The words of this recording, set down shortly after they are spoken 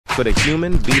Could a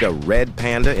human beat a red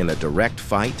panda in a direct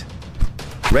fight?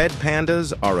 Red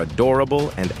pandas are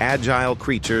adorable and agile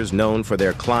creatures known for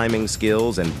their climbing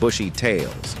skills and bushy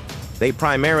tails. They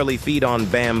primarily feed on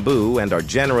bamboo and are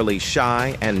generally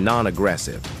shy and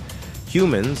non-aggressive.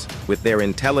 Humans, with their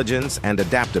intelligence and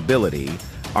adaptability,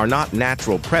 are not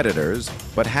natural predators,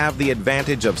 but have the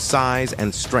advantage of size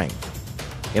and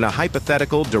strength. In a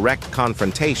hypothetical direct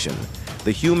confrontation,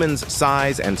 the human's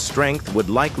size and strength would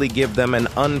likely give them an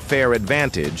unfair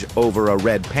advantage over a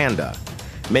red panda,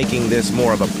 making this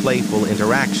more of a playful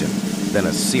interaction than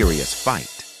a serious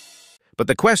fight. But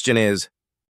the question is,